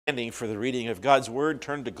For the reading of God's Word,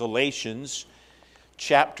 turn to Galatians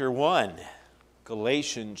chapter 1.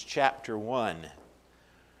 Galatians chapter 1.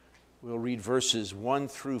 We'll read verses 1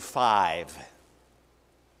 through 5.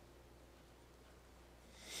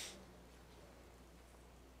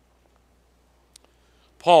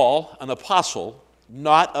 Paul, an apostle,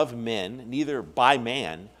 not of men, neither by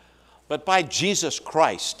man, but by Jesus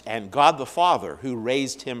Christ and God the Father, who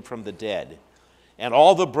raised him from the dead, and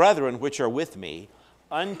all the brethren which are with me,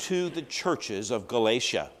 unto the churches of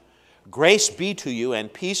Galatia. Grace be to you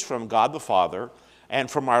and peace from God the Father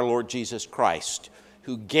and from our Lord Jesus Christ,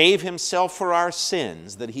 who gave himself for our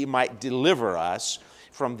sins that he might deliver us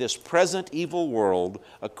from this present evil world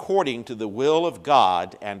according to the will of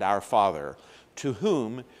God and our Father, to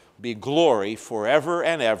whom be glory forever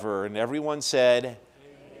and ever. And everyone said,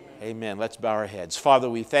 Amen. Let's bow our heads. Father,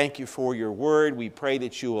 we thank you for your word. We pray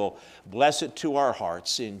that you will bless it to our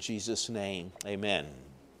hearts in Jesus' name. Amen.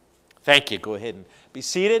 Thank you. Go ahead and be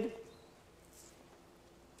seated.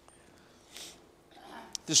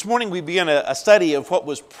 This morning we begin a study of what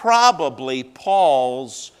was probably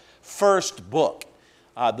Paul's first book.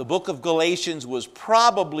 The book of Galatians was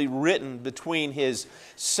probably written between his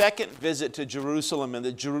second visit to Jerusalem and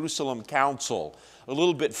the Jerusalem Council. A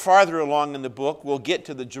little bit farther along in the book, we'll get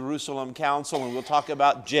to the Jerusalem Council and we'll talk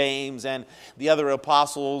about James and the other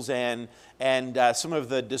apostles and some of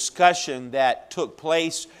the discussion that took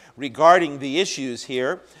place regarding the issues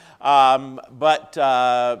here. But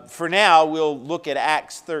for now, we'll look at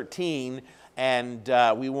Acts 13 and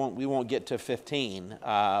we won't get to 15.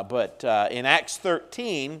 But in Acts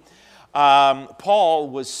 13, Paul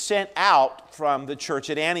was sent out from the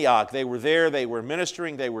church at Antioch. They were there, they were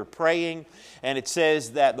ministering, they were praying, and it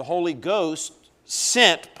says that the Holy Ghost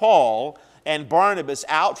sent Paul and Barnabas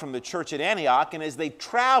out from the church at Antioch, and as they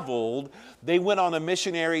traveled, they went on a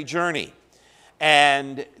missionary journey.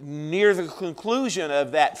 And near the conclusion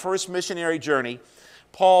of that first missionary journey,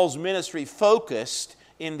 Paul's ministry focused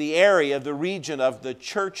in the area, the region of the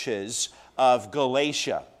churches of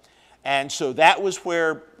Galatia. And so that was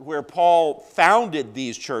where Paul founded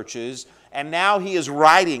these churches, and now he is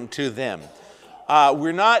writing to them.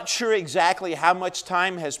 We're not sure exactly how much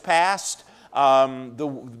time has passed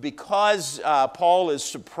because Paul is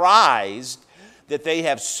surprised that they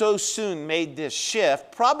have so soon made this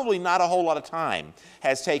shift. Probably not a whole lot of time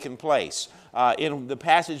has taken place. In the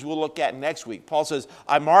passage we'll look at next week, Paul says,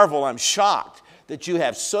 I marvel, I'm shocked that you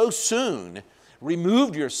have so soon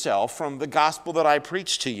removed yourself from the gospel that I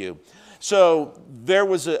preached to you. So there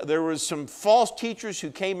was some false teachers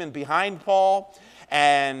who came in behind Paul,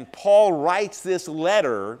 and Paul writes this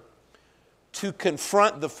letter to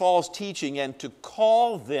confront the false teaching and to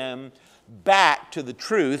call them back to the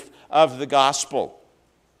truth of the gospel.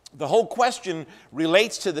 The whole question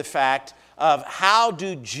relates to the fact of how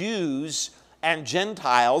do Jews and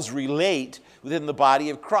Gentiles relate within the body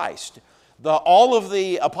of Christ. All of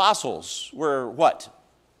the apostles were what?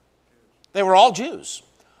 They were all Jews.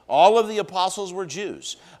 All of the apostles were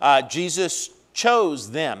Jews. Jesus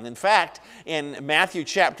chose them. In fact, in Matthew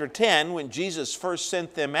chapter 10, when Jesus first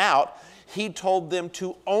sent them out, he told them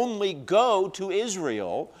to only go to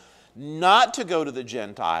Israel, not to go to the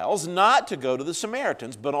Gentiles, not to go to the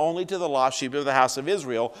Samaritans, but only to the lost sheep of the house of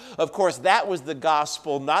Israel. Of course, that was the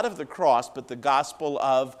gospel, not of the cross, but the gospel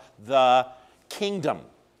of the kingdom.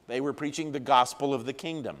 They were preaching the gospel of the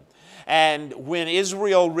kingdom. And when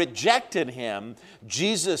Israel rejected him,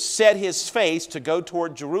 Jesus set his face to go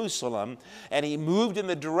toward Jerusalem, and he moved in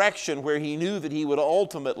the direction where he knew that he would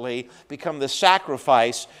ultimately become the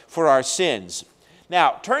sacrifice for our sins.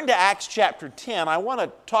 Now, turn to Acts chapter 10. I want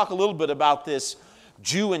to talk a little bit about this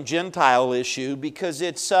Jew and Gentile issue because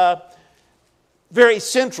it's very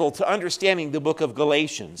central to understanding the book of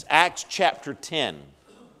Galatians. Acts chapter 10.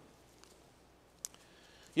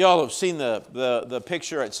 You all have seen the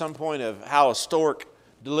picture at some point of how a stork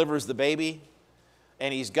delivers the baby,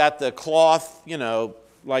 and he's got the cloth,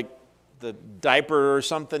 like the diaper or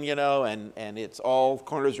something, and it's all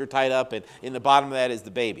corners are tied up, and in the bottom of that is the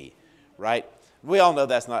baby, right? We all know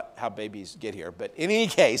that's not how babies get here, but in any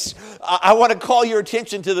case, I want to call your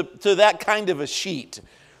attention to that kind of a sheet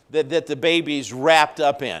that the baby's wrapped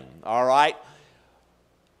up in, all right?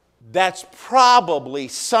 That's probably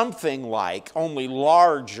something like, only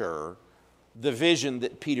larger, the vision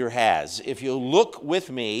that Peter has. If you look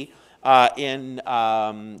with me in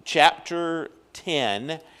chapter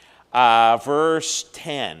 10, verse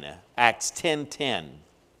 10, Acts 10:10.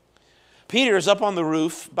 Peter is up on the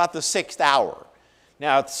roof about the 6th hour.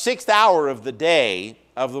 Now, at the 6th hour of the day,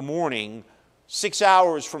 of the morning, 6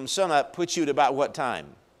 hours from sunup puts you at about what time?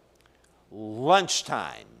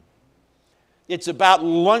 Lunchtime. It's about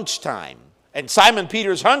lunchtime. And Simon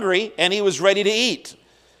Peter's hungry, and he was ready to eat.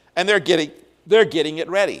 And they're getting it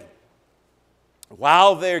ready.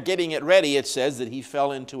 While they're getting it ready, it says that he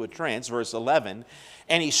fell into a trance, verse 11,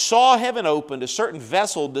 and he saw heaven opened, a certain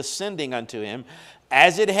vessel descending unto him,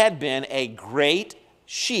 as it had been a great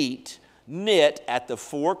sheet knit at the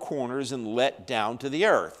four corners and let down to the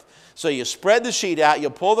earth. So you spread the sheet out, you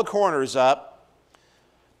pull the corners up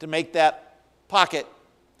to make that pocket,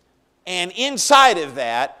 and inside of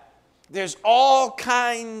that, there's all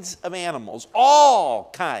kinds of animals, all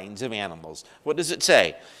kinds of animals. What does it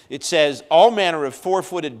say? It says, all manner of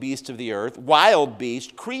four-footed beasts of the earth, wild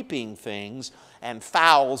beasts, creeping things, and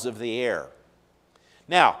fowls of the air.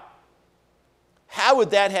 Now, how would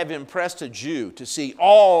that have impressed a Jew to see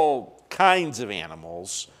all kinds of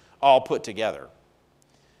animals all put together?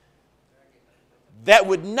 That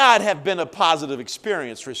would not have been a positive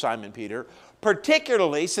experience for Simon Peter,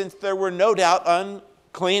 particularly since there were no doubt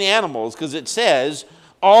unclean animals, because it says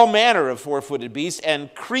all manner of four-footed beasts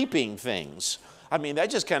and creeping things. I mean, that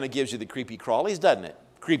just kind of gives you the creepy crawlies, doesn't it?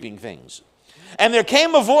 Creeping things. And there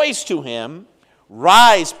came a voice to him,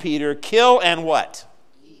 rise, Peter, kill and what?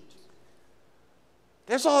 Eat.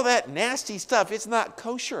 There's all that nasty stuff. It's not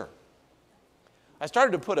kosher. I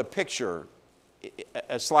started to put a picture,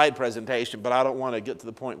 a slide presentation, but I don't want to get to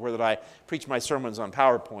the point where that I preach my sermons on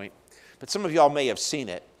PowerPoint. But some of y'all may have seen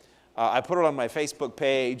it. I put it on my Facebook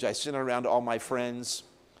page. I sent it around to all my friends.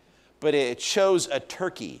 But it shows a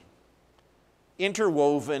turkey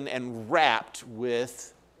interwoven and wrapped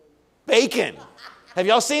with bacon. Have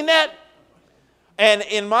y'all seen that? And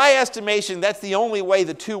in my estimation, that's the only way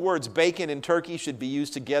the two words bacon and turkey should be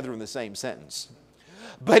used together in the same sentence.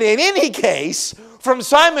 But in any case, from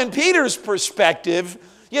Simon Peter's perspective,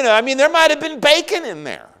 there might have been bacon in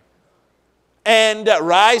there. And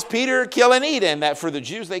rise, Peter, kill and eat. And that for the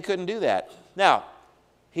Jews, they couldn't do that. Now,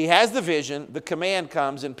 he has the vision, the command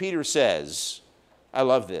comes, and Peter says, I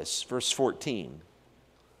love this, verse 14,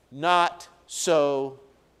 not so.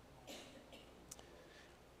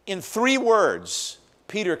 In 3 words,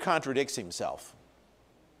 Peter contradicts himself.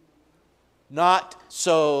 Not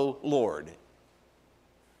so, Lord.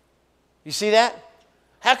 You see that?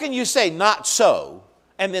 How can you say not so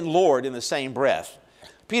and then Lord in the same breath?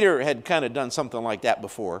 Peter had kind of done something like that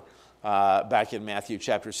before back in Matthew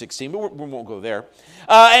chapter 16, but we won't go there.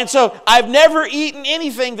 And so I've never eaten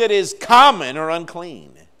anything that is common or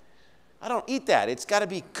unclean. I don't eat that. It's got to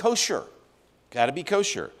be kosher. Got to be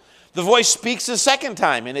kosher. The voice speaks a second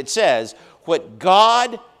time, and it says, what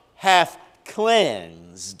God hath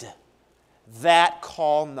cleansed, that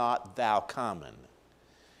call not thou common.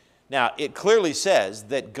 Now, it clearly says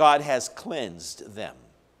that God has cleansed them.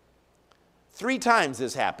 3 times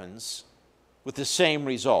this happens with the same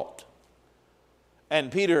result. And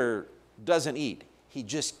Peter doesn't eat. He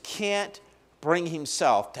just can't bring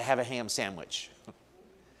himself to have a ham sandwich.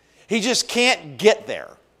 He just can't get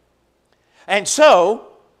there. And so,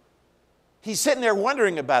 he's sitting there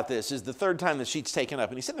wondering about this. This is the 3rd time the sheet's taken up.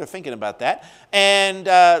 And he's sitting there thinking about that.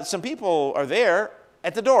 And some people are there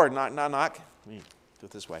at the door. Knock, knock, knock. Let me do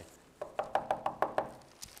it this way.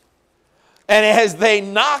 And as they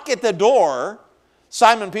knock at the door,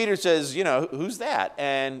 Simon Peter says, who's that?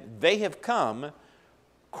 And they have come.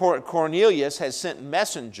 Cornelius has sent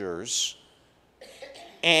messengers.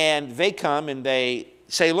 And they come and they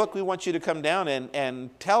say, look, we want you to come down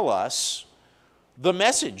and tell us the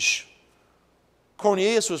message.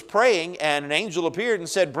 Cornelius was praying and an angel appeared and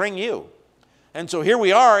said, bring you. And so here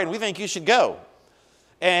we are and we think you should go.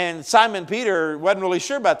 And Simon Peter wasn't really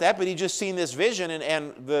sure about that, but he just seen this vision,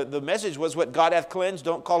 and the message was, what God hath cleansed,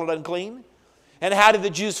 don't call it unclean. And how did the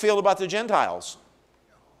Jews feel about the Gentiles?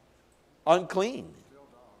 Unclean.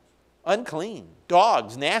 Unclean.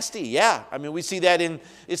 Dogs, nasty, yeah. I mean, we see that in,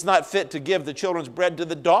 it's not fit to give the children's bread to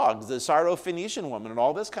the dogs, the Syrophoenician woman and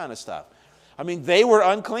all this kind of stuff. I mean, they were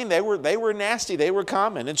unclean, they were nasty, they were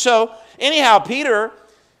common. And so, anyhow, Peter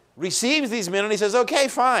receives these men and he says, okay,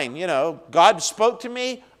 fine, God spoke to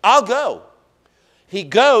me, I'll go. He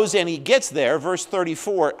goes and he gets there, verse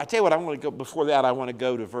 34. I tell you what, I want to go, before that, I want to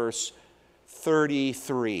go to verse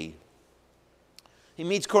 33. He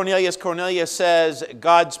meets Cornelius. Cornelius says,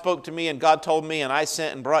 God spoke to me and God told me and I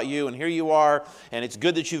sent and brought you and here you are and it's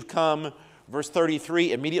good that you've come. Verse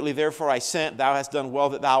 33, immediately therefore I sent, thou hast done well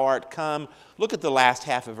that thou art come. Look at the last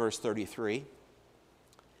half of verse 33.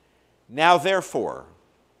 Now therefore,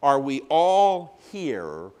 are we all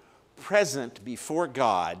here present before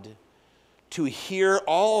God to hear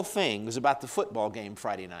all things about the football game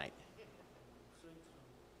Friday night?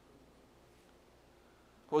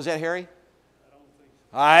 What was that, Harry?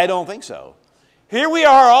 I don't think so. Here we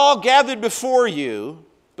are all gathered before you,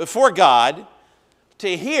 before God,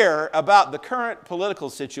 to hear about the current political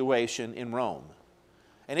situation in Rome.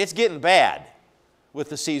 And it's getting bad with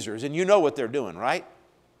the Caesars. And you know what they're doing, right?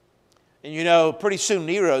 And you know pretty soon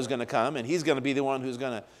Nero's going to come, and he's going to be the one who's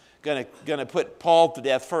going to put Paul to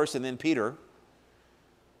death first and then Peter.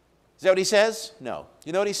 Is that what he says? No.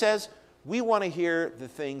 You know what he says? We want to hear the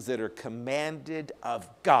things that are commanded of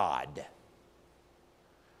God.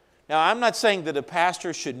 Now, I'm not saying that a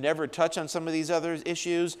pastor should never touch on some of these other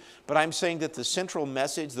issues, but I'm saying that the central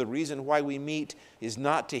message, the reason why we meet, is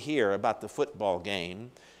not to hear about the football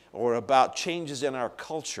game or about changes in our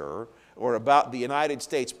culture or about the United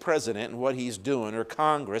States president and what he's doing or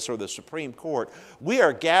Congress or the Supreme Court. We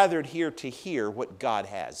are gathered here to hear what God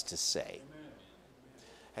has to say.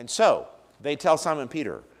 And so they tell Simon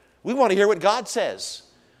Peter, we want to hear what God says.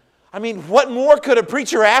 I mean, what more could a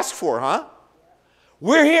preacher ask for, huh?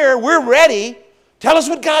 We're here, we're ready. Tell us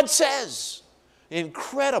what God says.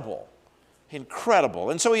 Incredible. Incredible.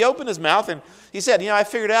 And so he opened his mouth and he said, I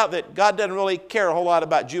figured out that God doesn't really care a whole lot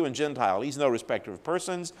about Jew and Gentile. He's no respecter of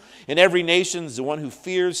persons. In every nation is the one who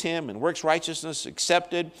fears him and works righteousness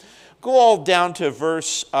accepted. Go all down to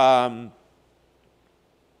verse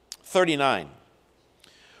 39.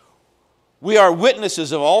 We are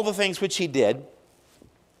witnesses of all the things which he did.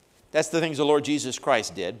 That's the things the Lord Jesus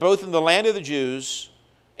Christ did, both in the land of the Jews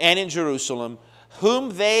and in Jerusalem,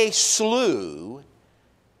 whom they slew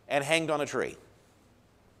and hanged on a tree.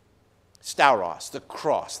 Stauros, the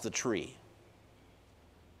cross, the tree.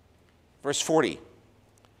 Verse 40.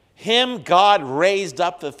 Him God raised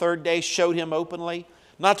up the third day, showed him openly,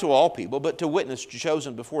 not to all people, but to witness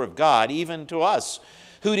chosen before of God, even to us,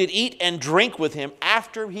 who did eat and drink with him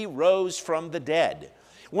after he rose from the dead.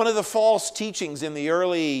 One of the false teachings in the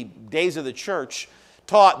early days of the church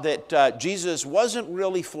taught that Jesus wasn't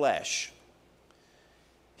really flesh.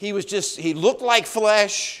 He looked like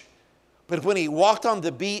flesh, but when he walked on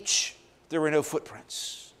the beach, there were no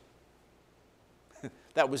footprints.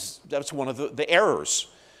 That's one of the errors.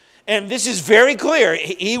 And this is very clear.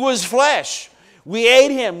 He was flesh. We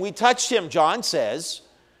ate him. We touched him, John says.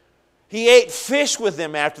 He ate fish with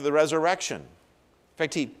them after the resurrection. In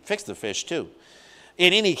fact, he fixed the fish too.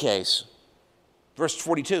 In any case, verse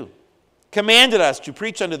 42, commanded us to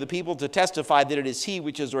preach unto the people, to testify that it is he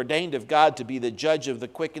which is ordained of God to be the judge of the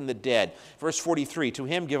quick and the dead. Verse 43, to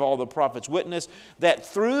him give all the prophets witness, that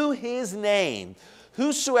through his name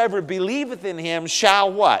whosoever believeth in him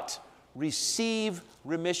shall what? Receive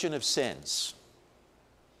remission of sins.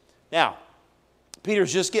 Now,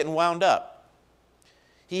 Peter's just getting wound up.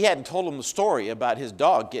 He hadn't told them the story about his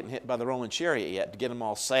dog getting hit by the Roman chariot yet to get them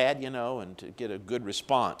all sad, and to get a good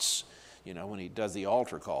response, when he does the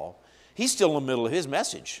altar call. He's still in the middle of his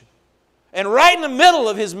message. And right in the middle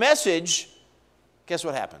of his message, guess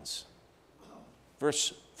what happens?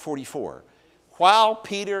 Verse 44. While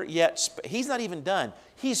Peter yet he's not even done.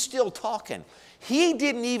 He's still talking. He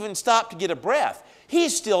didn't even stop to get a breath.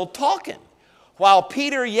 He's still talking. While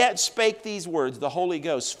Peter yet spake these words, the Holy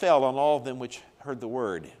Ghost fell on all of them which heard the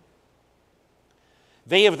word.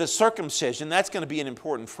 They of the circumcision, that's going to be an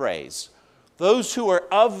important phrase. Those who are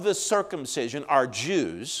of the circumcision are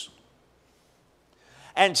Jews.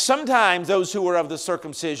 And sometimes those who are of the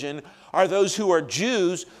circumcision are those who are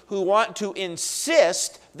Jews who want to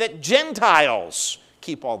insist that Gentiles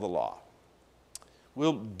keep all the law.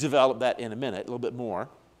 We'll develop that in a minute, a little bit more.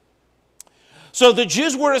 So the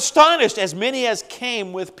Jews were astonished, as many as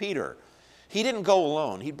came with Peter. He didn't go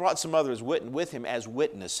alone. He brought some others with him as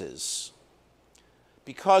witnesses.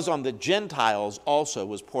 Because on the Gentiles also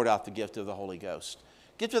was poured out the gift of the Holy Ghost.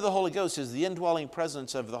 Gift of the Holy Ghost is the indwelling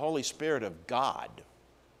presence of the Holy Spirit of God.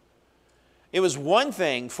 It was one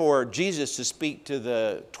thing for Jesus to speak to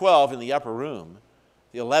the 12 in the upper room,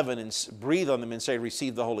 the 11, and breathe on them and say,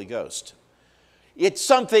 receive the Holy Ghost. It's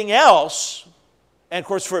something else, and of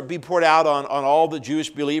course for it to be poured out on all the Jewish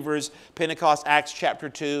believers, Pentecost, Acts chapter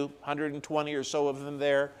 2, 120 or so of them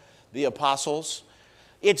there, the apostles.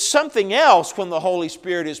 It's something else when the Holy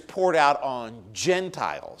Spirit is poured out on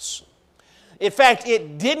Gentiles. In fact,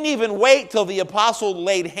 it didn't even wait till the apostle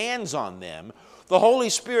laid hands on them. The Holy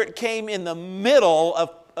Spirit came in the middle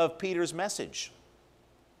of Peter's message.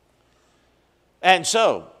 And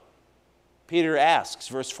so, Peter asks,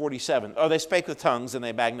 verse 47, they spake with tongues and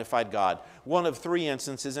they magnified God. One of three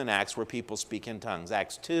instances in Acts where people speak in tongues.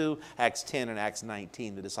 Acts 2, Acts 10, and Acts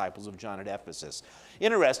 19, the disciples of John at Ephesus.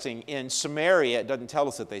 Interesting, in Samaria, it doesn't tell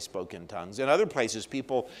us that they spoke in tongues. In other places,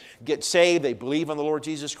 people get saved, they believe on the Lord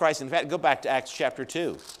Jesus Christ. In fact, go back to Acts chapter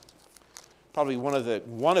 2. Probably one of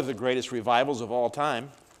the greatest revivals of all time.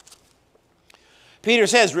 Peter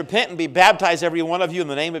says, repent and be baptized, every one of you, in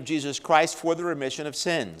the name of Jesus Christ for the remission of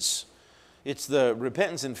sins. It's the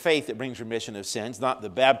repentance and faith that brings remission of sins, not the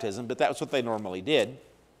baptism, but that's what they normally did.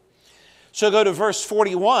 So go to verse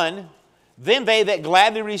 41. Then they that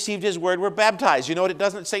gladly received his word were baptized. You know what it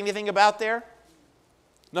doesn't say anything about there?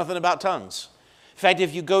 Nothing about tongues. In fact,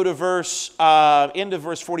 if you go to end of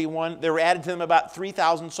verse 41, there were added to them about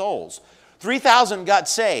 3,000 souls. 3,000 got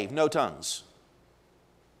saved, no tongues.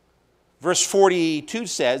 Verse 42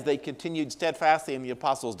 says, they continued steadfastly in the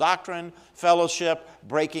apostles' doctrine, fellowship,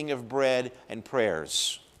 breaking of bread, and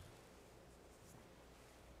prayers.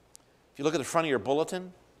 If you look at the front of your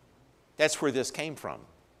bulletin, that's where this came from.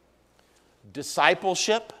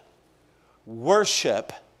 Discipleship,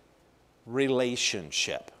 worship,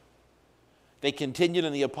 relationship. They continued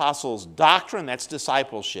in the apostles' doctrine, that's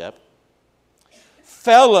discipleship.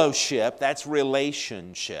 Fellowship, that's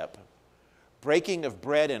relationship. Breaking of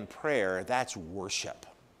bread and prayer, that's worship.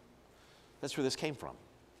 That's where this came from.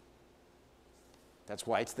 That's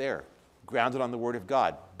why it's there, grounded on the Word of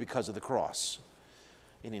God because of the cross.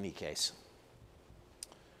 In any case,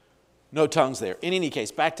 no tongues there. In any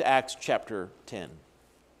case, back to Acts chapter 10.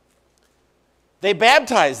 They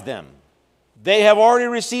baptized them. They have already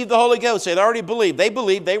received the Holy Ghost. They had already believed. They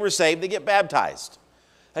believed, they were saved, they get baptized.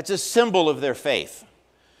 That's a symbol of their faith.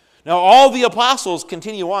 Now, all the apostles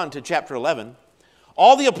continue on to chapter 11.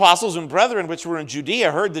 All the apostles and brethren which were in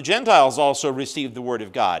Judea heard the Gentiles also received the word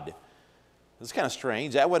of God. That's kind of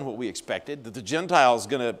strange. That wasn't what we expected, that the Gentiles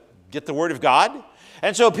going to get the word of God.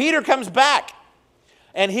 And so Peter comes back.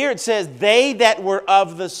 And here it says, they that were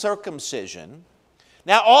of the circumcision.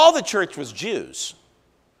 Now, all the church was Jews.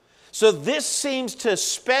 So this seems to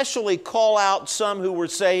especially call out some who were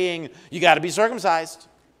saying, you got to be circumcised.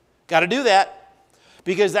 Got to do that.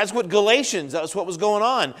 Because that's what Galatians, that's what was going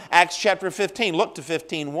on. Acts chapter 15, look to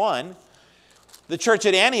 15:1. The church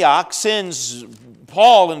at Antioch sends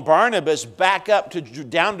Paul and Barnabas back up to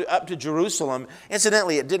Jerusalem.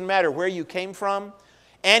 Incidentally, it didn't matter where you came from.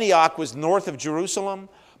 Antioch was north of Jerusalem,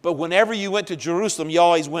 but whenever you went to Jerusalem, you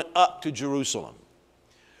always went up to Jerusalem.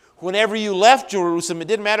 Whenever you left Jerusalem, it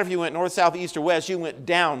didn't matter if you went north, south, east, or west, you went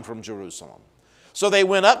down from Jerusalem. So they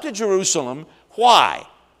went up to Jerusalem. Why?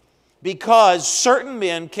 Because certain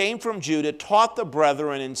men came from Judah, taught the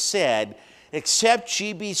brethren, and said, except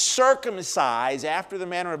ye be circumcised after the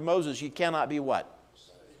manner of Moses, ye cannot be what?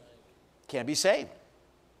 Can't be saved.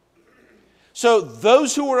 So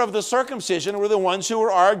those who were of the circumcision were the ones who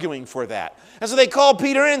were arguing for that. And so they called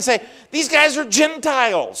Peter in and say, these guys are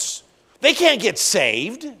Gentiles. They can't get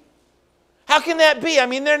saved. How can that be? I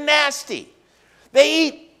mean, they're nasty. They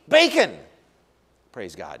eat bacon.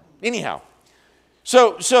 Praise God. Anyhow,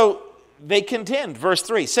 so they contend, verse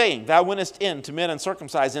 3, saying, thou wentest in to men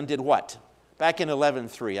uncircumcised and did what? Back in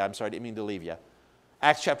 11:3, I'm sorry, I didn't mean to leave you.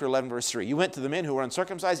 Acts chapter 11, verse 3. You went to the men who were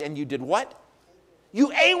uncircumcised and you did what?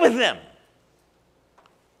 You ate with them.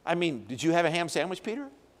 I mean, did you have a ham sandwich, Peter?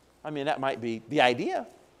 I mean, that might be the idea.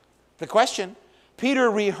 The question,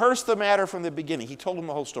 Peter rehearsed the matter from the beginning. He told them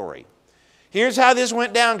the whole story. Here's how this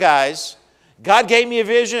went down, guys. God gave me a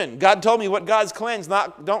vision. God told me what God's cleansed,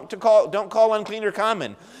 don't call unclean or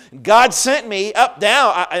common. God sent me up,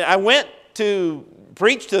 down. I went to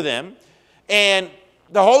preach to them, and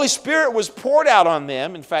the Holy Spirit was poured out on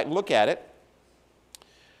them. In fact, look at it.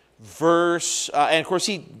 And of course,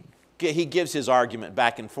 he gives his argument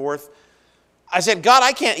back and forth. I said, God,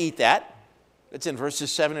 I can't eat that. It's in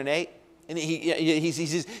verses 7 and 8. And he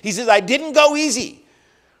says, I didn't go easy.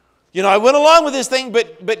 You know, I went along with this thing,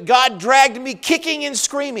 but God dragged me kicking and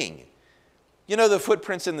screaming. You know the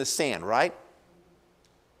footprints in the sand, right?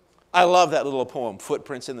 I love that little poem,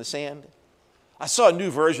 Footprints in the Sand. I saw a new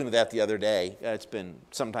version of that the other day. It's been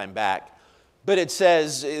some time back. But it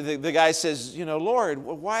says, the guy says, you know, Lord,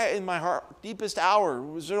 why in my heart, deepest hour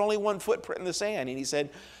was there only one footprint in the sand? And he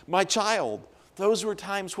said, my child, those were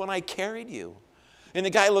times when I carried you. And the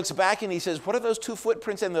guy looks back and he says, what are those two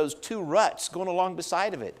footprints and those two ruts going along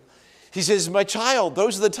beside of it? He says, my child,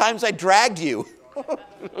 those are the times I dragged you.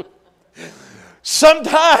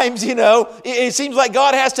 Sometimes, you know, it seems like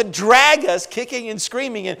God has to drag us kicking and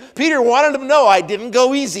screaming. And Peter wanted him to know I didn't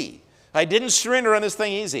go easy. I didn't surrender on this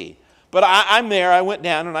thing easy. But I'm there. I went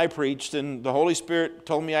down and I preached, and the Holy Spirit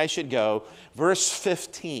told me I should go. Verse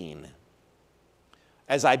 15,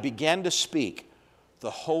 as I began to speak,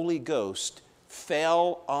 the Holy Ghost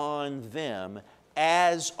fell on them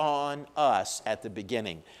as on us at the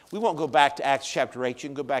beginning. We won't go back to Acts chapter 8. You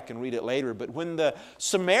can go back and read it later. But when the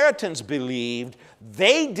Samaritans believed,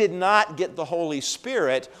 they did not get the Holy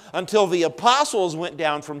Spirit until the apostles went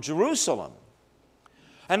down from Jerusalem.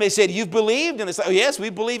 And they said, you've believed? And they said, oh, yes, we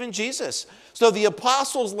believe in Jesus. So the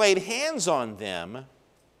apostles laid hands on them,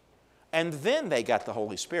 and then they got the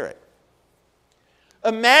Holy Spirit.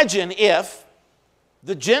 Imagine if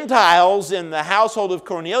the Gentiles in the household of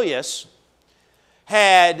Cornelius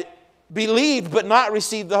had believed but not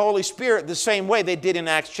received the Holy Spirit the same way they did in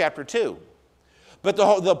Acts chapter 2. But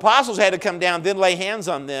the apostles had to come down, then lay hands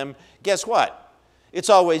on them. Guess what? It's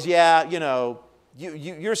always, yeah, you know,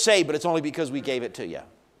 you're saved, but it's only because we gave it to you.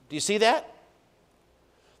 Do you see that?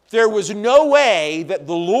 There was no way that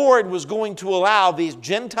the Lord was going to allow these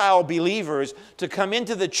Gentile believers to come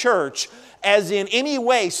into the church as in any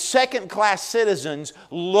way second-class citizens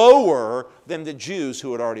lower than the Jews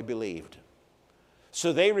who had already believed.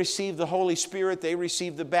 So they received the Holy Spirit, they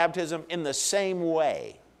received the baptism in the same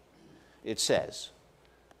way, it says.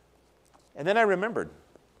 And then I remembered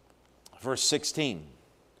verse 16,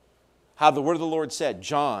 how the word of the Lord said,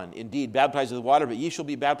 John indeed baptized with water, but ye shall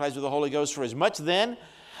be baptized with the Holy Ghost, for as much then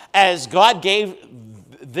as God gave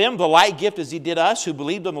them the like gift as he did us who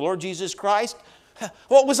believed on the Lord Jesus Christ.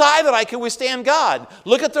 What was I that I could withstand God?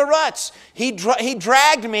 Look at the ruts. He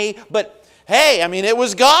dragged me, but hey, I mean, it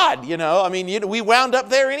was God, you know. I mean, we wound up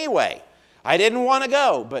there anyway. I didn't want to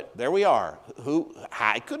go, but there we are.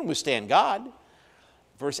 I couldn't withstand God.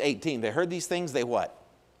 Verse 18, they heard these things, they what?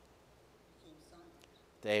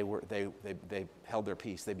 They held their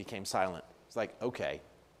peace. They became silent. It's like, okay.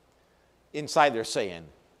 Inside they're saying,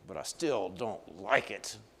 but I still don't like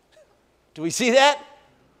it. Do we see that?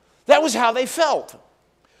 That was how they felt.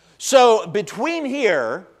 So between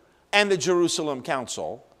here and the Jerusalem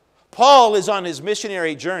Council, Paul is on his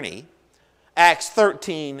missionary journey, Acts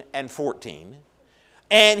 13 and 14,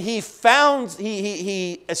 and he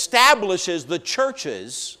establishes the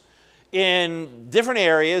churches in different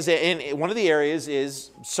areas. And one of the areas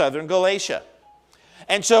is southern Galatia.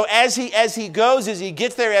 And so as he goes, as he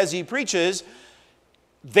gets there, as he preaches,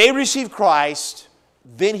 they receive Christ.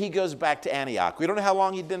 Then he goes back to Antioch. We don't know how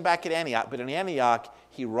long he'd been back at Antioch, but in Antioch,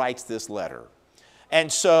 he writes this letter.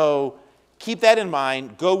 And so keep that in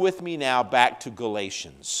mind. Go with me now back to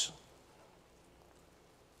Galatians.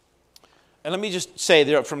 And let me just say,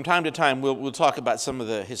 there from time to time, we'll talk about some of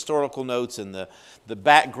the historical notes and the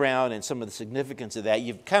background and some of the significance of that.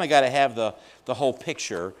 You've kind of got to have the whole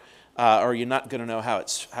picture, or you're not going to know how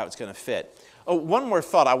it's going to fit. Oh, one more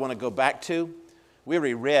thought I want to go back to. We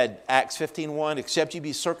already read Acts 15:1, except you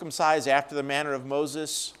be circumcised after the manner of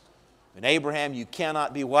Moses and Abraham, you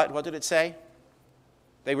cannot be what? What did it say?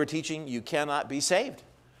 They were teaching you cannot be saved.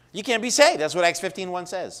 You can't be saved. That's what Acts 15:1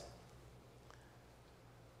 says.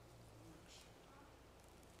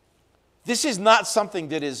 This is not something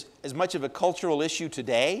that is as much of a cultural issue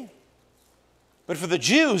today, but for the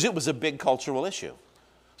Jews, it was a big cultural issue.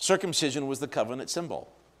 Circumcision was the covenant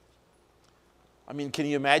symbol. I mean, can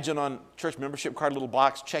you imagine on church membership card, a little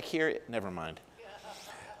box, check here? Never mind.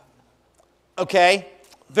 Okay,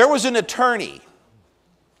 there was an attorney.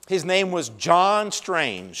 His name was John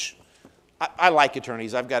Strange. I like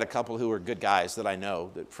attorneys. I've got a couple who are good guys that I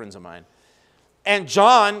know, that friends of mine. And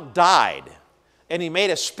John died. And he made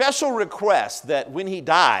a special request that when he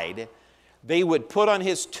died, they would put on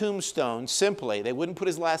his tombstone simply, they wouldn't put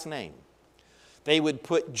his last name. They would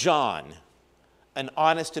put John, an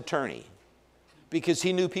honest attorney. Because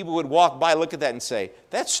he knew people would walk by, look at that and say,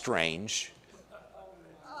 that's strange.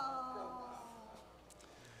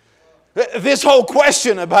 This whole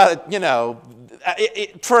question about, you know,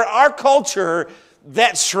 for our culture,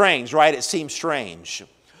 that's strange, right? It seems strange.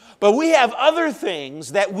 But we have other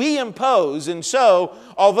things that we impose. And so,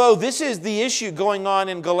 although this is the issue going on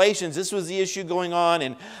in Galatians, this was the issue going on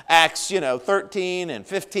in Acts, 13 and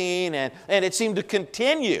 15, and it seemed to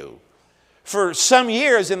continue for some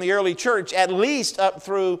years in the early church, at least up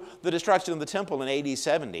through the destruction of the temple in AD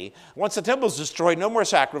 70. Once the temple's destroyed, no more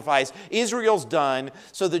sacrifice. Israel's done,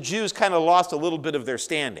 so the Jews kind of lost a little bit of their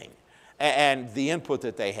standing and the input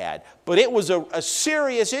that they had. But it was a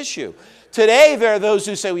serious issue. Today, there are those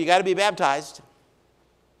who say, well, you got to be baptized.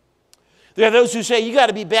 There are those who say, you got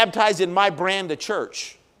to be baptized in my brand of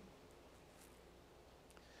church.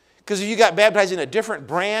 Because if you got baptized in a different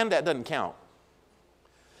brand, that doesn't count.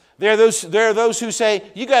 There are those who say,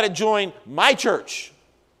 you got to join my church.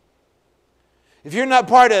 If you're not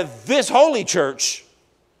part of this holy church,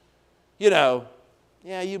 yeah,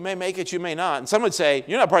 you may make it, you may not. And some would say,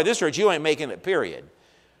 you're not part of this church, you ain't making it, period.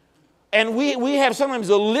 And we have sometimes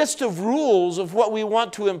a list of rules of what we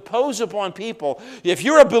want to impose upon people. If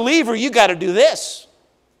you're a believer, you got to do this.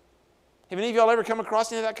 Have any of y'all ever come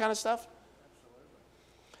across any of that kind of stuff?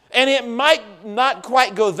 And it might not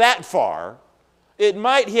quite go that far. It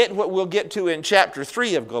might hit what we'll get to in chapter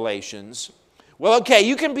 3 of Galatians, Well, okay,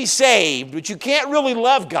 you can be saved, but you can't really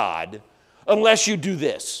love God unless you do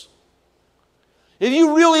this. If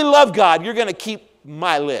you really love God, you're going to keep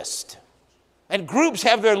my list. And groups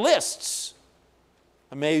have their lists.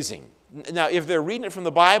 Amazing. Now, if they're reading it from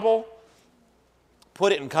the Bible,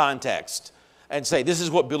 put it in context and say, this is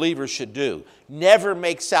what believers should do. Never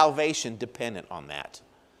make salvation dependent on that.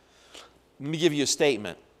 Let me give you a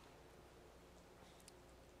statement.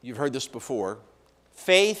 You've heard this before.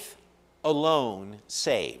 Faith alone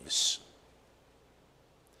saves.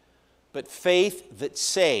 But faith that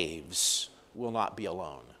saves will not be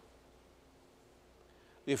alone.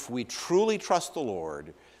 If we truly trust the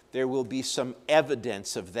Lord, there will be some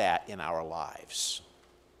evidence of that in our lives.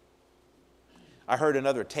 I heard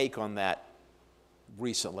another take on that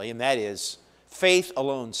recently, and that is, faith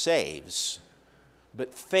alone saves,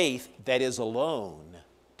 but faith that is alone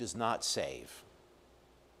does not save.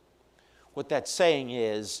 What that's saying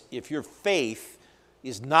is, if your faith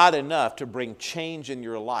is not enough to bring change in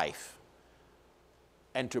your life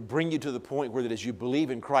and to bring you to the point where that as you believe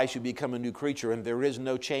in Christ, you become a new creature and there is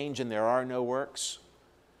no change and there are no works,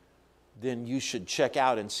 then you should check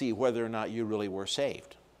out and see whether or not you really were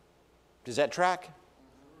saved. Does that track?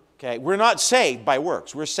 Okay, we're not saved by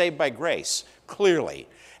works. We're saved by grace, clearly.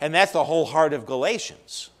 And that's the whole heart of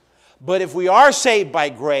Galatians. But if we are saved by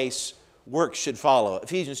grace, works should follow.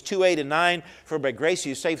 Ephesians 2:8-9, for by grace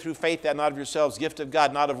you are saved through faith, that not of yourselves, gift of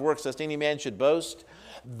God, not of works, lest any man should boast.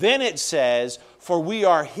 Then it says, for we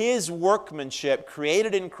are his workmanship,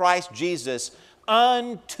 created in Christ Jesus,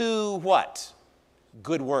 unto what?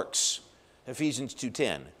 Good works. Ephesians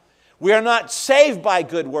 2:10. We are not saved by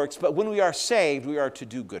good works, but when we are saved, we are to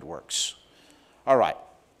do good works. All right.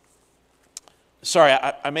 Sorry,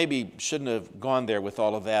 I maybe shouldn't have gone there with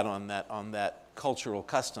all of that on that cultural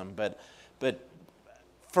custom, but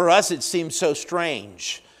for us it seems so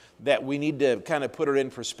strange that we need to kind of put it in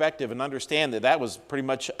perspective and understand that that was pretty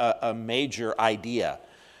much a major idea.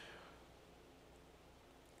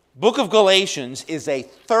 Book of Galatians is a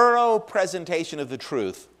thorough presentation of the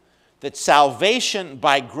truth that salvation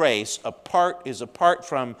by grace is apart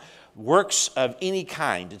from works of any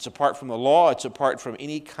kind. It's apart from the law. It's apart from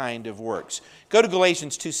any kind of works. Go to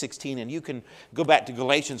Galatians 2:16, and you can go back to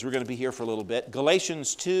Galatians. We're going to be here for a little bit.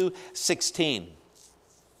 Galatians 2:16.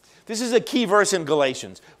 This is a key verse in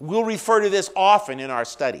Galatians. We'll refer to this often in our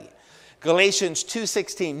study. Galatians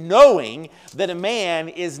 2:16, knowing that a man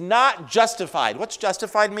is not justified. What's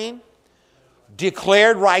justified mean?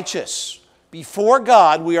 Declared righteous. Before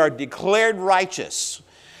God, we are declared righteous.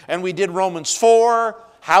 And we did Romans 4.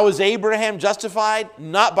 How is Abraham justified?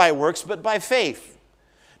 Not by works, but by faith.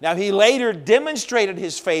 Now, he later demonstrated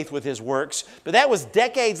his faith with his works, but that was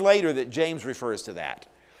decades later that James refers to that.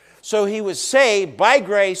 So he was saved by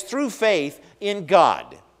grace through faith in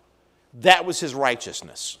God. That was his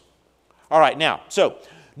righteousness. All right, now, so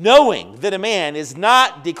knowing that a man is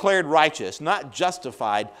not declared righteous, not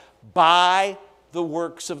justified by the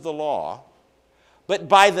works of the law, but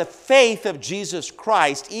by the faith of Jesus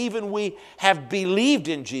Christ, even we have believed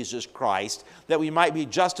in Jesus Christ, that we might be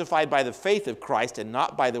justified by the faith of Christ and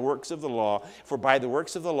not by the works of the law. For by the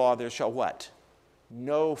works of the law there shall what?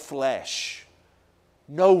 No flesh.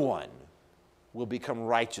 No one will become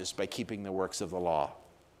righteous by keeping the works of the law.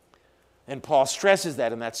 And Paul stresses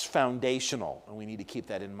that, and that's foundational, and we need to keep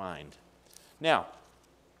that in mind. Now,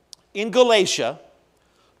 in Galatia,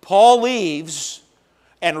 Paul leaves,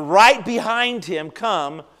 and right behind him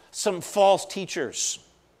come some false teachers,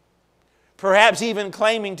 perhaps even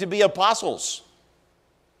claiming to be apostles.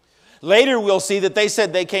 Later we'll see that they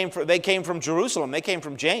said they came from Jerusalem. They came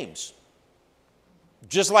from James,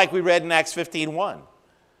 just like we read in Acts 15:1.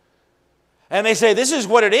 And they say this is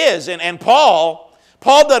what it is. And Paul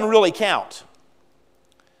doesn't really count.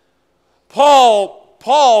 Paul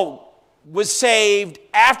was saved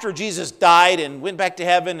after Jesus died and went back to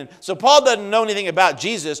heaven. And so Paul doesn't know anything about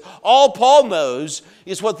Jesus. All Paul knows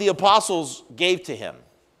is what the apostles gave to him.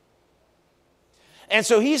 And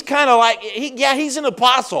so he's kind of like, he's an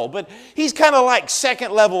apostle, but he's kind of like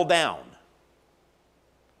second level down.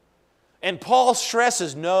 And Paul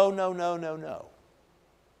stresses, no.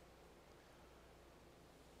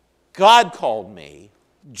 God called me.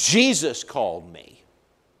 Jesus called me.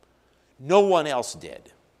 No one else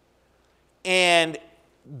did. And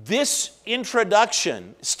this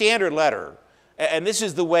introduction, standard letter, and this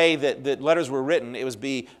is the way that letters were written, it would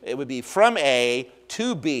be from A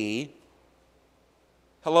to B.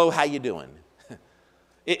 Hello, how you doing?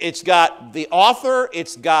 It's got the author,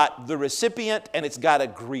 it's got the recipient, and it's got a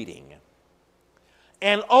greeting.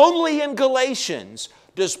 And only in Galatians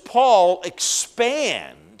does Paul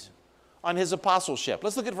expand on his apostleship.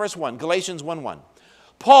 Let's look at verse 1, Galatians 1:1.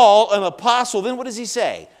 Paul, an apostle, then what does he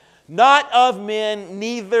say? Not of men,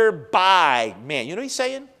 neither by man. You know what he's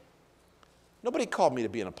saying? Nobody called me to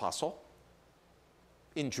be an apostle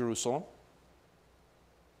in Jerusalem.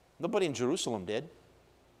 Nobody in Jerusalem did.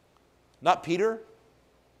 Not Peter.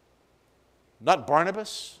 Not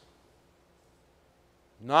Barnabas.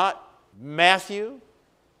 Not Matthew.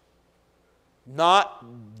 Not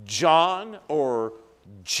John or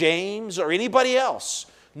James or anybody else.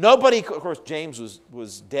 Nobody, of course, James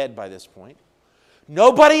was dead by this point.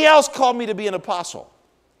 Nobody else called me to be an apostle.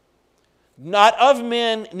 Not of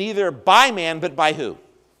men, neither by man, but by who?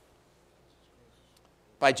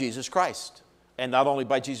 By Jesus Christ. And not only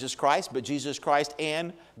by Jesus Christ, but Jesus Christ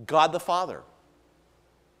and God the Father.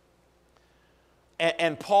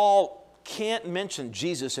 And Paul can't mention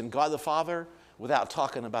Jesus and God the Father without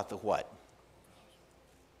talking about the what?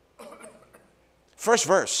 First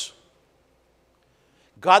verse.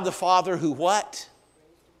 God the Father who what?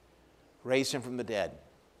 Raised him from the dead.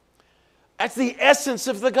 That's the essence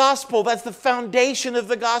of the gospel. That's the foundation of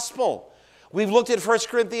the gospel. We've looked at 1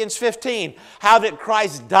 Corinthians 15, how that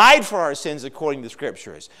Christ died for our sins according to the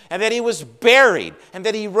Scriptures, and that he was buried, and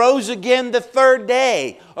that he rose again the third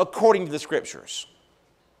day according to the Scriptures.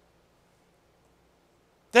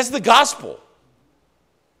 That's the gospel.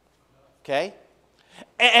 Okay?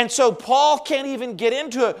 And so Paul can't even get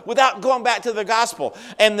into it without going back to the gospel.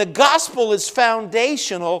 And the gospel is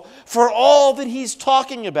foundational for all that he's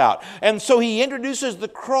talking about. And so he introduces the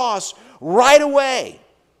cross right away.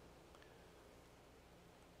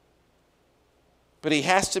 But he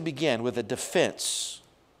has to begin with a defense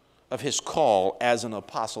of his call as an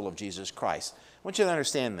apostle of Jesus Christ. I want you to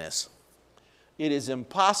understand this. It is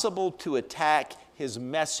impossible to attack his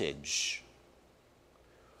message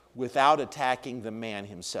without attacking the man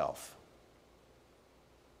himself.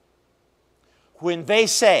 When they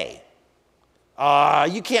say,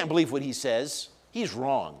 you can't believe what he says, he's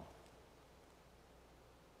wrong.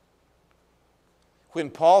 When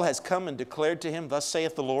Paul has come and declared to him, thus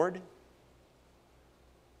saith the Lord,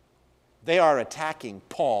 they are attacking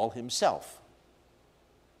Paul himself.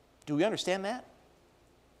 Do we understand that?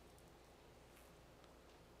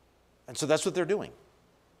 And so that's what they're doing.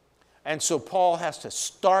 And so Paul has to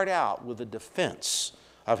start out with a defense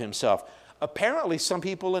of himself. Apparently, some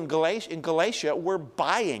people in Galatia were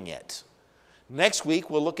buying it. Next week,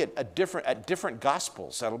 we'll look at different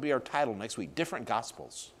gospels. That'll be our title next week, different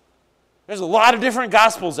gospels. There's a lot of different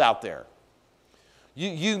gospels out there.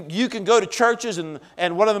 You can go to churches, and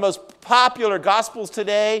one of the most popular gospels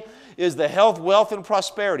today is the health, wealth, and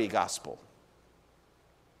prosperity gospel.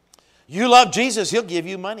 You love Jesus, he'll give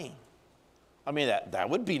you money. I mean, that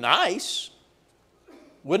would be nice,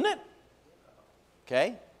 wouldn't it?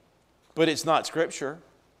 Okay? But it's not Scripture.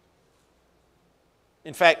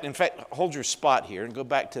 In fact, hold your spot here and go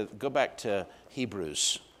back to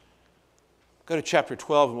Hebrews. Go to chapter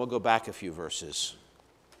 12 and we'll go back a few verses.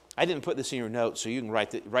 I didn't put this in your notes, so you can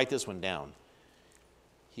write this one down.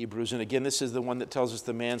 Hebrews, and again, this is the one that tells us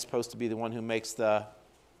the man's supposed to be the one who makes the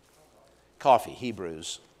coffee.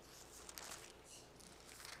 Hebrews.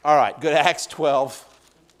 All right, go to Acts 12.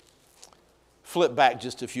 Flip back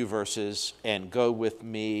just a few verses and go with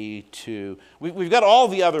me to... We've got all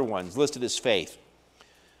the other ones listed as faith.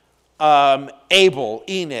 Abel,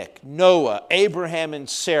 Enoch, Noah, Abraham and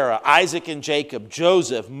Sarah, Isaac and Jacob,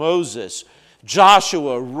 Joseph, Moses,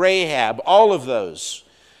 Joshua, Rahab, all of those.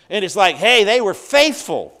 And it's like, hey, they were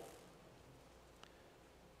faithful.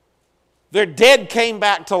 Their dead came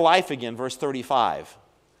back to life again, verse 35.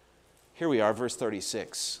 Here we are, verse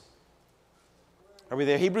 36. Are we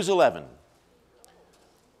there? Hebrews 11.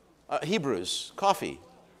 Hebrews, coffee.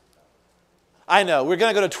 I know, we're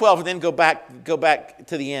going to go to 12 and then go back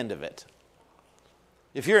to the end of it.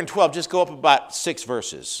 If you're in 12, just go up about 6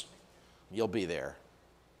 verses. You'll be there.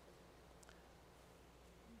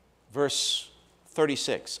 Verse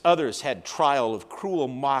 36. Others had trial of cruel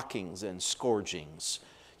mockings and scourgings,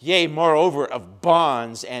 yea, moreover, of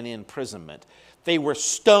bonds and imprisonment. They were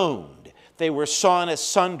stoned. They were sawn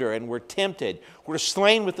asunder and were tempted, were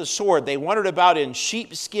slain with the sword. They wandered about in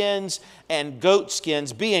sheepskins and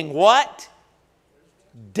goatskins, being what?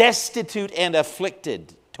 Destitute and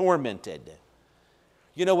afflicted, tormented.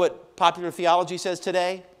 You know what popular theology says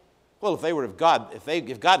today? Well, if they were of God,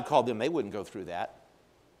 if God called them, they wouldn't go through that.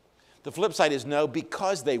 The flip side is no,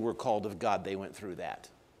 because they were called of God, they went through that.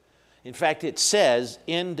 In fact, it says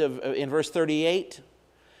in verse 38,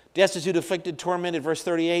 destitute, afflicted, tormented, verse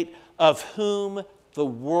 38, of whom the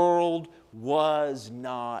world was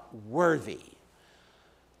not worthy.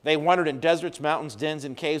 They wandered in deserts, mountains, dens,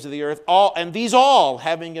 and caves of the earth. And these all,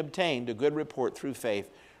 having obtained a good report through faith,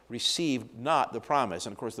 received not the promise.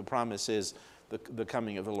 And of course, the promise is the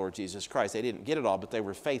coming of the Lord Jesus Christ. They didn't get it all, but they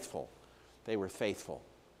were faithful. They were faithful.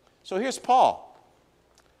 So here's Paul.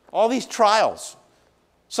 All these trials.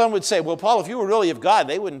 Some would say, well, Paul, if you were really of God,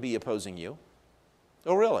 they wouldn't be opposing you.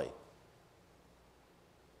 Oh, really?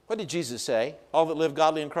 What did Jesus say? All that live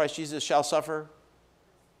godly in Christ Jesus shall suffer.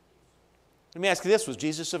 Let me ask you this. Was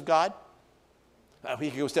Jesus of God? We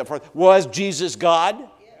can go a step further. Was Jesus God?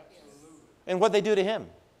 Yes. And what did they do to him?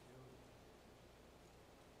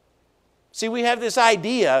 See, we have this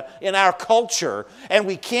idea in our culture, and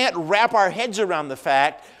we can't wrap our heads around the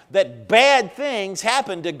fact that bad things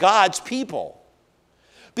happen to God's people.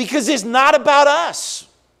 Because it's not about us.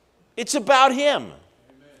 It's about him.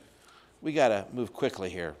 Amen. We got to move quickly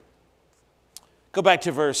here. Go back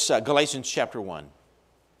to Galatians chapter 1.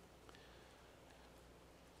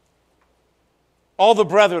 All the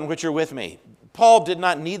brethren which are with me. Paul did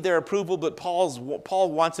not need their approval, but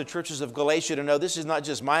Paul wants the churches of Galatia to know this is not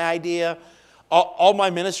just my idea. All my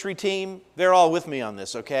ministry team, they're all with me on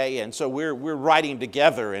this, okay? And so we're writing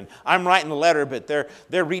together, and I'm writing the letter, but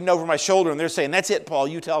they're reading over my shoulder, and they're saying, that's it, Paul,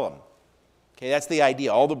 you tell them. Okay, that's the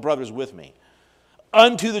idea. All the brothers with me.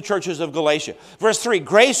 Unto the churches of Galatia. Verse 3,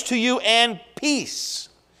 grace to you and peace.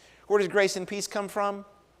 Where does grace and peace come from?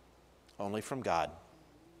 Only from God.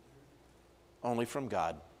 Only from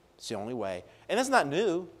God. It's the only way. And that's not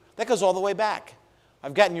new. That goes all the way back.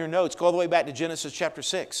 I've gotten your notes. Go all the way back to Genesis chapter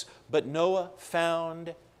 6. But Noah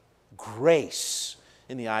found grace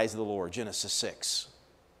in the eyes of the Lord. Genesis 6.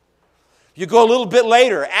 You go a little bit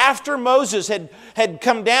later, after Moses had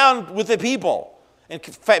come down with the people. In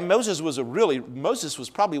fact, Moses was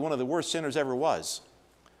probably one of the worst sinners ever was.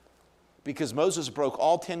 Because Moses broke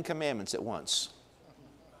all 10 commandments at once.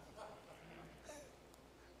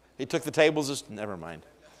 He took the tables, never mind.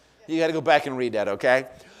 You got to go back and read that, okay?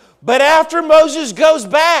 But after Moses goes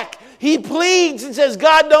back, he pleads and says,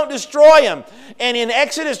 God, don't destroy him. And in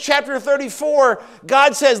Exodus chapter 34,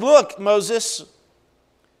 God says, look, Moses,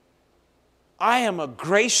 I am a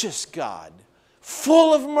gracious God,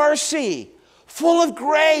 full of mercy, full of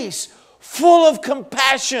grace, full of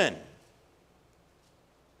compassion.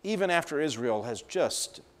 Even after Israel has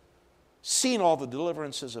just seen all the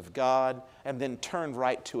deliverances of God and then turned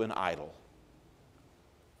right to an idol.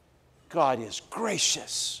 God is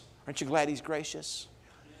gracious. Aren't you glad he's gracious?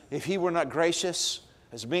 If he were not gracious,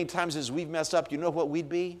 as many times as we've messed up, you know what we'd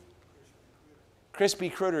be? Crispy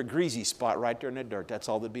critter, greasy spot right there in the dirt. That's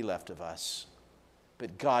all that'd be left of us.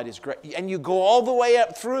 But God is great. And you go all the way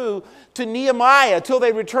up through to Nehemiah till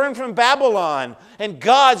they return from Babylon. And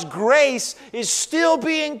God's grace is still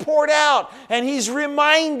being poured out. And he's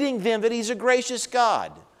reminding them that he's a gracious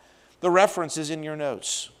God. The reference is in your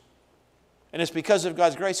notes. And it's because of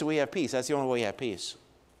God's grace that we have peace. That's the only way we have peace.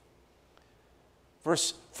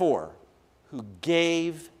 Verse 4, who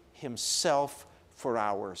gave himself for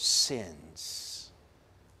our sins.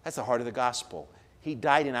 That's the heart of the gospel. He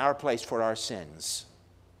died in our place for our sins,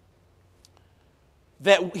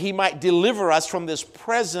 that he might deliver us from this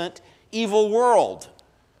present evil world.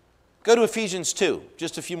 Go to Ephesians 2,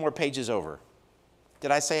 just a few more pages over.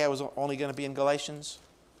 Did I say I was only going to be in Galatians?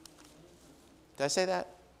 Did I say that?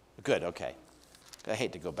 Good, okay. I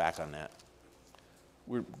hate to go back on that.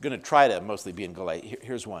 We're going to try to mostly be in Galatians.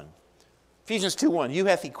 Here's one. Ephesians 2:1, you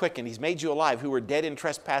hath he quickened, he's made you alive, who were dead in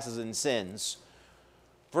trespasses and sins.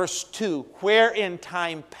 Verse 2, where in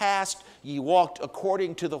time past ye walked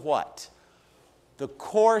according to the what? The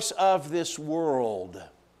course of this world,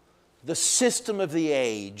 the system of the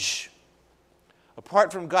age.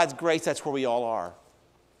 Apart from God's grace, that's where we all are.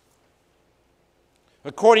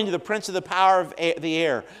 According to the prince of the power of the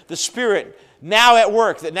air, the spirit now at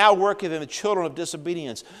work, that now worketh in the children of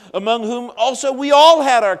disobedience, among whom also we all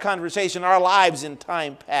had our conversation, our lives in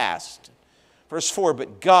time past. Verse 4,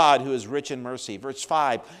 but God who is rich in mercy. Verse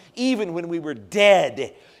 5, even when we were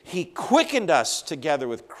dead, he quickened us together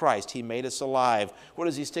with Christ. He made us alive. What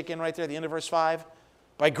does he stick in right there at the end of verse 5?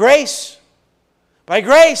 By grace. By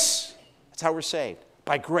grace. That's how we're saved.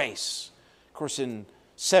 By grace. Of course, in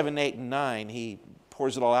 7, 8, and 9, he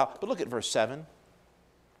pours it all out. But look at verse 7.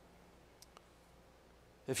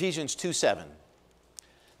 Ephesians 2:7.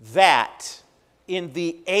 That in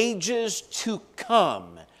the ages to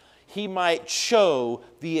come he might show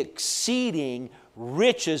the exceeding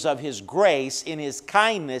riches of his grace in his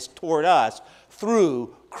kindness toward us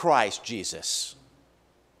through Christ Jesus.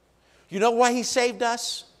 You know why he saved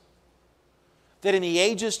us? That in the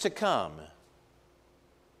ages to come,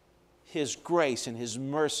 his grace and his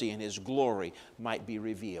mercy and his glory might be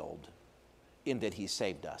revealed. in that he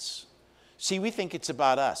saved us. See, we think it's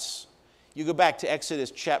about us. You go back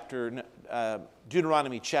to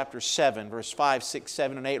Deuteronomy chapter 7, verse 5, 6,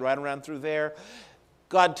 7, and 8, right around through there.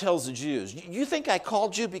 God tells the Jews, you think I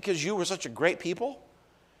called you because you were such a great people?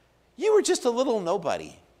 You were just a little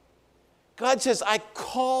nobody. God says, I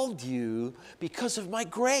called you because of my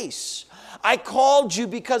grace. I called you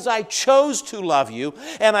because I chose to love you,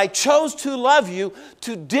 and I chose to love you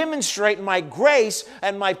to demonstrate my grace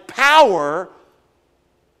and my power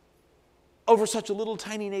over such a little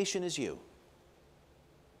tiny nation as you.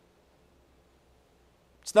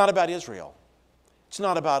 It's not about Israel. It's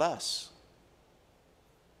not about us.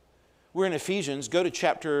 We're in Ephesians. Go to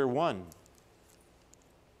chapter 1.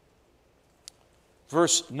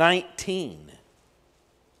 Verse 19.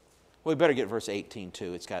 Well, we better get verse 18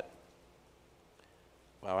 too. It's got,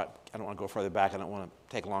 well, I don't want to go further back. I don't want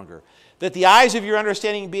to take longer. That the eyes of your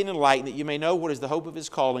understanding be enlightened, that you may know what is the hope of his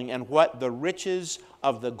calling and what the riches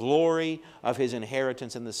of the glory of his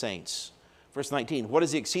inheritance in the saints. Verse 19. What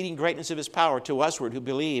is the exceeding greatness of his power to usward who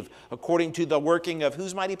believe, according to the working of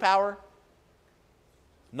whose mighty power?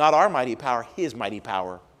 Not our mighty power, his mighty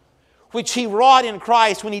power. Which he wrought in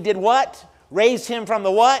Christ when he did what? Raised him from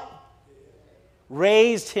the what?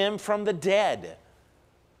 Raised him from the dead.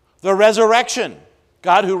 The resurrection.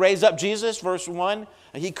 God who raised up Jesus, verse 1.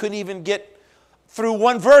 And he couldn't even get through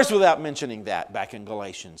one verse without mentioning that back in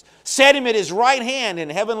Galatians. Set him at his right hand in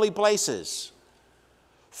heavenly places.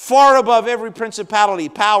 Far above every principality,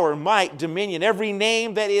 power, might, dominion, every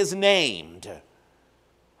name that is named.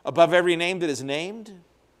 Above every name that is named.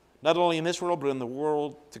 Not only in this world, but in the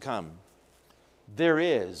world to come. There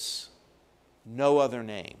is no other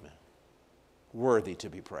name worthy to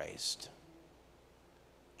be praised.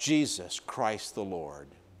 Jesus Christ the Lord,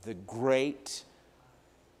 the great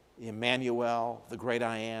Emmanuel, the great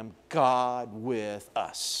I am, God with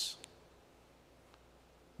us.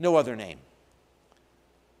 No other name.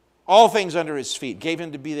 All things under his feet, gave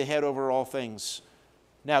him to be the head over all things.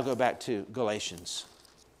 Now go back to Galatians.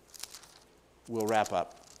 We'll wrap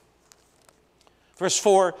up. Verse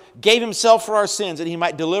 4, gave himself for our sins that he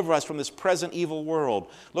might deliver us from this present evil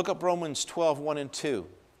world. Look up Romans 12, 1 and 2.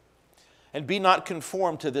 And be not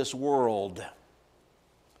conformed to this world,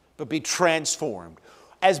 but be transformed.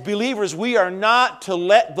 As believers, we are not to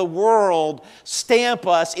let the world stamp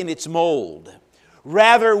us in its mold.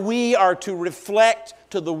 Rather, we are to reflect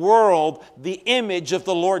to the world the image of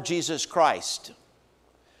the Lord Jesus Christ.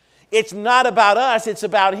 It's not about us, it's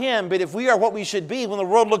about him. But if we are what we should be when the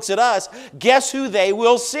world looks at us, guess who they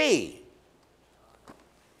will see?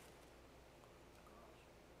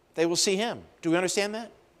 They will see him. Do we understand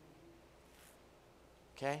that?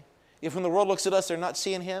 Okay? If when the world looks at us, they're not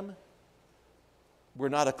seeing him, we're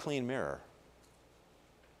not a clean mirror.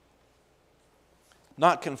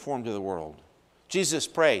 Not conformed to the world. Jesus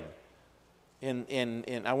prayed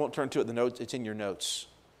in I won't turn to it, the notes, it's in your notes.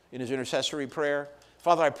 In his intercessory prayer,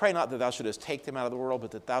 Father, I pray not that thou shouldest take them out of the world, but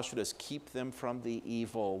that thou shouldest keep them from the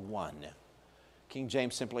evil one. King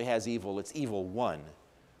James simply has evil. It's evil one.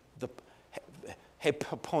 The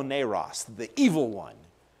heponeros, the evil one.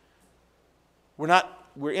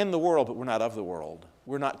 We're in the world, but we're not of the world.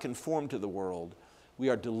 We're not conformed to the world. We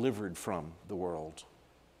are delivered from the world.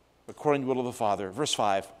 According to the will of the Father. Verse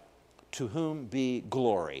 5, to whom be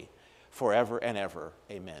glory forever and ever.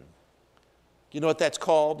 Amen. You know what that's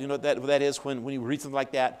called? You know what that is when you read something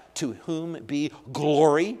like that? To whom be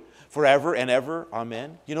glory forever and ever.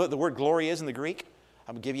 Amen. You know what the word glory is in the Greek?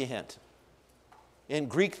 I'm going to give you a hint. In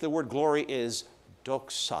Greek, the word glory is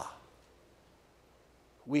doxa.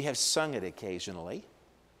 We have sung it occasionally.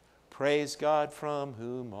 Praise God from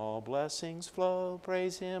whom all blessings flow.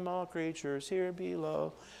 Praise him, all creatures here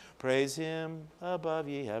below. Praise him above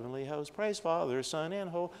ye heavenly hosts. Praise Father, Son, and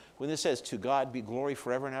Holy. When this says to God be glory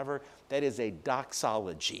forever and ever, that is a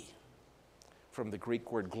doxology from the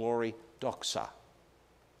Greek word glory, doxa.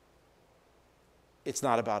 It's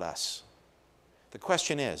not about us. The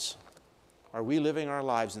question is, are we living our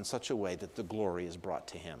lives in such a way that the glory is brought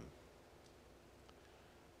to him?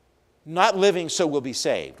 Not living so we'll be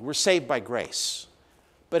saved. We're saved by grace.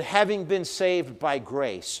 But having been saved by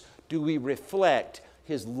grace, do we reflect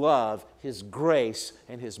his love, his grace,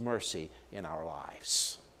 and his mercy in our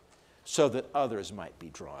lives so that others might be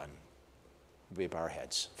drawn? We bow our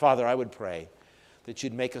heads. Father, I would pray that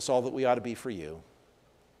you'd make us all that we ought to be for you.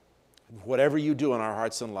 Whatever you do in our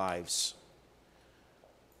hearts and lives,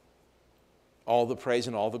 all the praise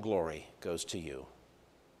and all the glory goes to you.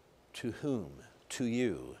 To whom, to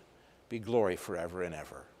you, be glory forever and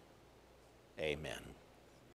ever. Amen.